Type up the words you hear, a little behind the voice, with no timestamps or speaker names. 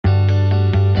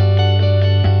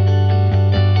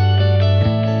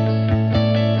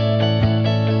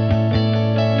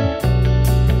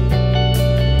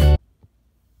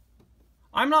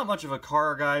not much of a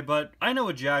car guy, but I know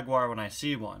a Jaguar when I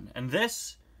see one. And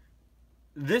this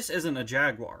isn't a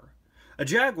Jaguar. A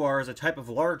Jaguar is a type of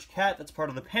large cat that's part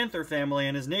of the panther family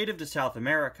and is native to South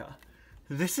America.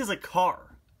 This is a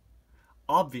car.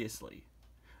 Obviously.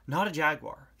 Not a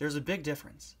Jaguar. There's a big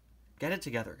difference. Get it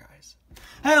together, guys.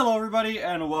 Hello, everybody,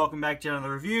 and welcome back to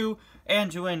another review,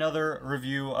 and to another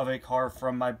review of a car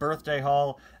from my birthday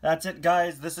haul. That's it,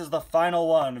 guys. This is the final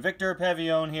one. Victor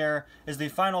Paveone here is the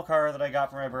final car that I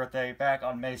got for my birthday back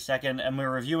on May 2nd, and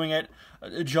we're reviewing it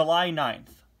July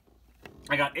 9th.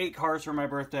 I got 8 cars for my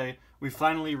birthday. We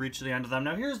finally reached the end of them.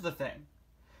 Now, here's the thing.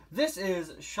 This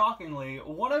is, shockingly,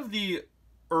 one of the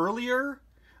earlier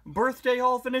birthday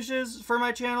haul finishes for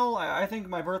my channel. I think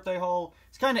my birthday haul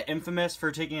is kind of infamous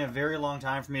for taking a very long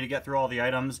time for me to get through all the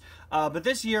items. But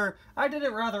this year, I did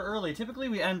it rather early. Typically,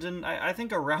 we end in, I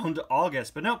think, around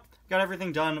August. But nope, got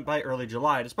everything done by early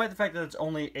July. Despite the fact that it's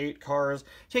only 8 cars,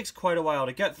 it takes quite a while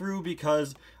to get through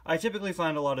because I typically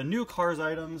find a lot of new cars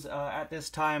items at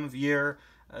this time of year.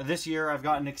 This year, I've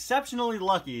gotten exceptionally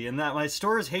lucky in that my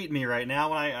stores hate me right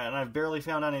now, and I've barely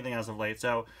found anything as of late.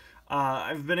 So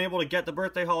I've been able to get the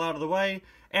birthday haul out of the way,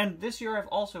 and this year I've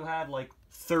also had like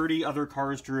 30 other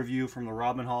cars to review from the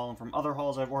Robin haul and from other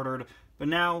hauls I've ordered, but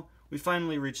now we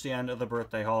finally reached the end of the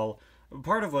birthday haul.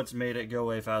 Part of what's made it go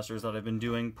way faster is that I've been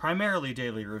doing primarily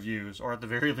daily reviews, or at the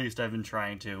very least I've been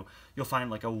trying to. You'll find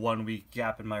like a 1-week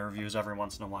gap in my reviews every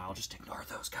once in a while. Just ignore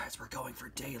those, guys. We're going for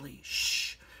daily.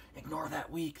 Shh. Ignore that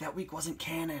week. That week wasn't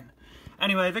canon.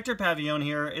 Anyway, Victor Paveone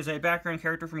here is a background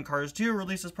character from Cars 2,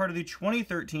 released as part of the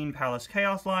 2013 Palace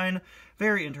Chaos line.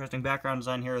 Very interesting background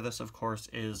design here. This, of course,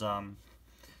 is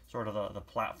sort of the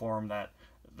platform that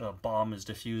the bomb is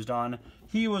diffused on.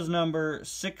 He was number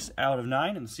 6 out of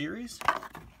 9 in the series.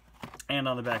 And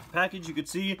on the back of the package, you could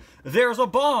see there's a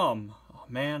bomb! Oh,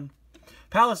 man.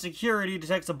 Palace security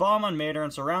detects a bomb on Mater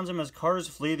and surrounds him as cars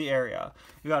flee the area.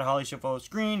 You got Holly Schiffel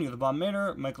screen, you have the bomb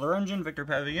Mater, Michael Lorenzen, Victor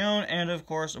Paveone, and of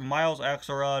course Miles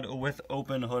Axelrod with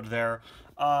open hood there.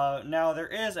 Now there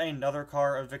is another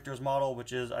car of Victor's model,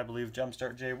 which is, I believe,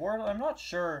 Jumpstart J. Ward. I'm not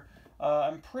sure.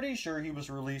 I'm pretty sure he was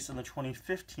released in the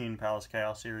 2015 Palace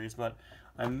Chaos series, but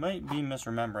I might be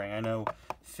misremembering. I know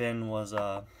Finn was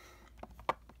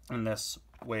in this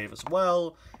wave as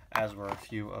well, as were a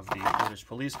few of the British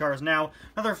police cars. Now,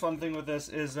 another fun thing with this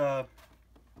is, if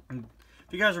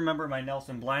you guys remember my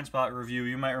Nelson Blindspot review,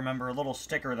 you might remember a little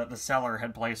sticker that the seller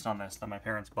had placed on this that my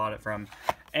parents bought it from.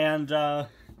 And,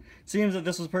 it seems that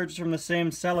this was purchased from the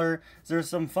same seller. There's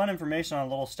some fun information on a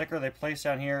little sticker they placed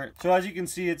down here. So as you can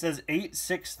see, it says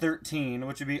 8/6/13,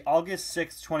 which would be August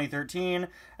 6th, 2013,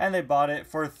 and they bought it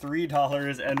for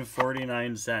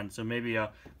 $3.49. So maybe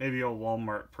a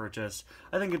Walmart purchase.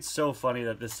 I think it's so funny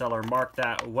that this seller marked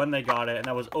that when they got it, and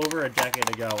that was over a decade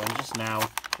ago, and just now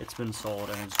it's been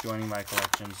sold and it's joining my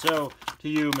collection. So to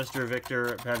you, Mr.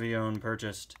 Victor Paveone,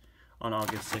 purchased on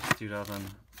August 6th,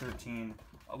 2013.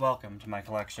 Welcome to my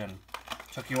collection.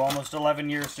 Took you almost 11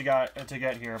 years to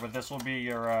get here, but this will be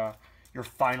your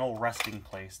final resting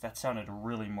place. That sounded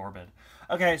really morbid.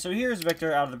 Okay, so here's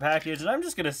Victor out of the package, and I'm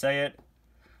just gonna say it.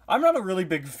 I'm not a really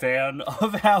big fan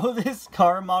of how this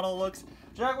car model looks.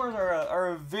 Jaguars are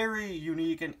a very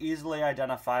unique and easily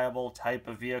identifiable type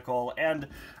of vehicle, and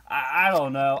I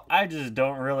don't know, I just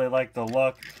don't really like the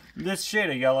look. This shade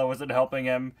of yellow isn't helping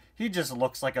him. He just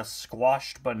looks like a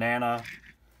squashed banana.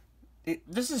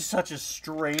 This is such a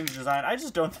strange design. I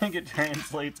just don't think it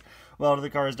translates well to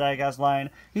the car's diecast line.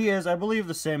 He is, I believe,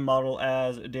 the same model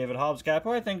as David Hobscap,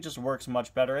 who I think just works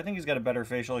much better. I think he's got a better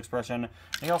facial expression.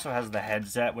 He also has the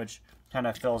headset, which kind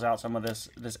of fills out some of this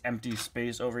empty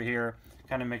space over here.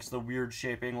 Kind of makes the weird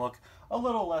shaping look a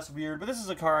little less weird. But this is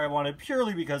a car I wanted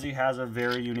purely because he has a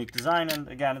very unique design, and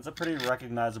again, it's a pretty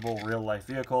recognizable real-life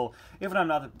vehicle. Even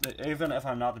if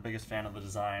I'm not the biggest fan of the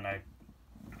design, I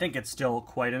think it's still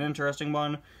quite an interesting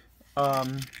one. Now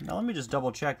let me just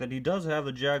double check that he does have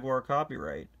the Jaguar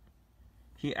copyright.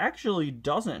 He actually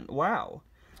doesn't. Wow.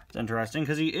 It's interesting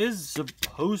because he is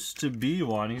supposed to be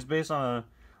one. He's based on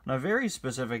a very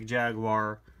specific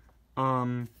Jaguar.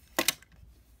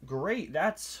 Great.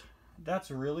 That's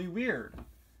really weird.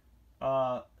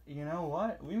 You know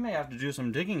what? We may have to do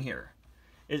some digging here.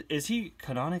 Is he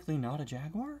canonically not a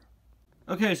Jaguar?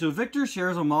 Okay, so Victor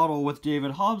shares a model with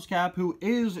David Hobscap, who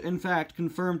is, in fact,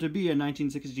 confirmed to be a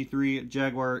 1963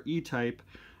 Jaguar E-Type.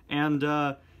 And,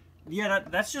 yeah,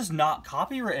 that's just not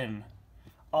copywritten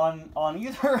on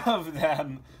either of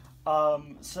them.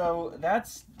 So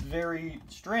that's very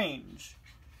strange,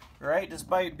 right?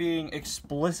 Despite being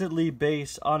explicitly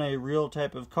based on a real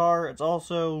type of car, it's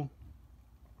also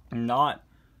not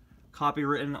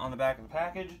copywritten on the back of the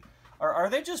package. Are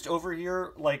they just over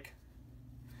here, like,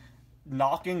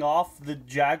 knocking off the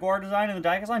Jaguar design and the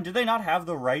Diecast line? Did they not have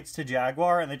the rights to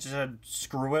Jaguar and they just said,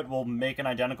 screw it, we'll make an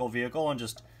identical vehicle and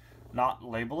just not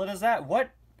label it as that?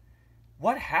 What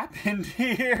happened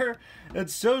here?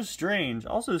 It's so strange.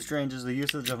 Also strange is the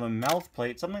usage of a mouth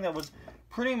plate, something that was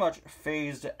pretty much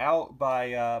phased out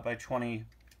by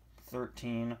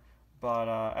 2013.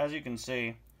 But as you can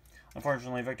see,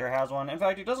 unfortunately, Victor has one. In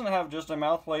fact, he doesn't have just a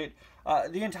mouth plate.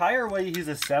 The entire way he's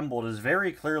assembled is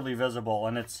very clearly visible,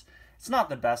 and it's not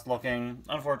the best looking.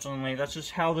 Unfortunately, that's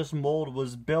just how this mold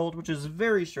was built, which is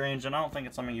very strange, and I don't think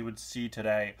it's something you would see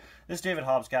today. This David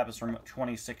Hobbs cap is from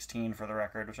 2016, for the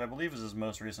record, which I believe is his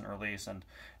most recent release, and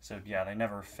so, yeah, they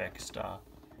never fixed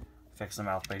the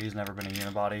mouth plate. He's never been a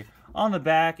unibody. On the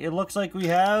back, it looks like we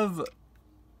have...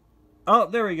 Oh,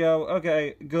 there we go.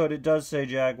 Okay, good. It does say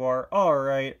Jaguar.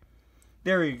 Alright.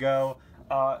 There you go.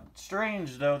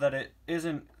 Strange, though, that it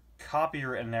isn't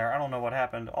copywritten there. I don't know what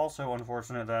happened. Also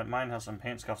unfortunate that mine has some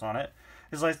paint scuffs on it.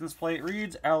 His license plate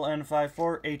reads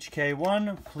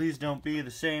LN54HK1. Please don't be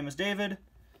the same as David.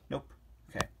 Nope.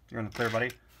 Okay, you're in the clear,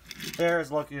 buddy. There's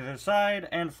a look at the side,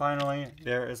 and finally,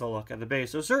 there is a look at the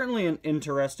base. So certainly an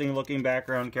interesting looking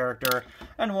background character,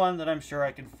 and one that I'm sure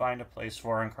I can find a place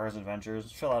for in Cars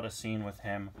Adventures. Fill out a scene with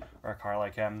him, or a car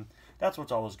like him. That's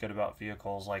what's always good about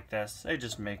vehicles like this. They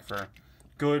just make for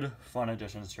good, fun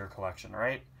additions to your collection,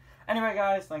 right? Anyway,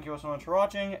 guys, thank you all so much for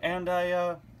watching, and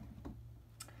I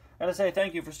gotta say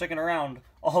thank you for sticking around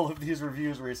all of these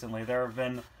reviews recently. There have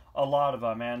been a lot of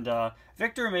them, and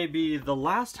Victor may be the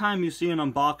last time you see an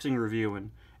unboxing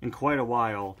review in quite a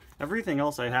while. Everything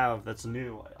else I have that's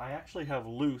new, I actually have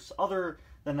loose, other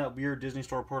than that weird Disney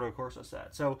Store Porto Corsa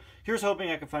set. So here's hoping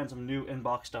I can find some new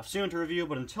inbox stuff soon to review,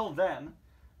 but until then,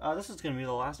 this is going to be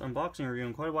the last unboxing review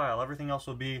in quite a while. Everything else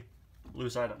will be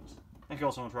loose items. Thank you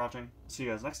all so much for watching. See you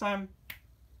guys next time.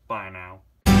 Bye now.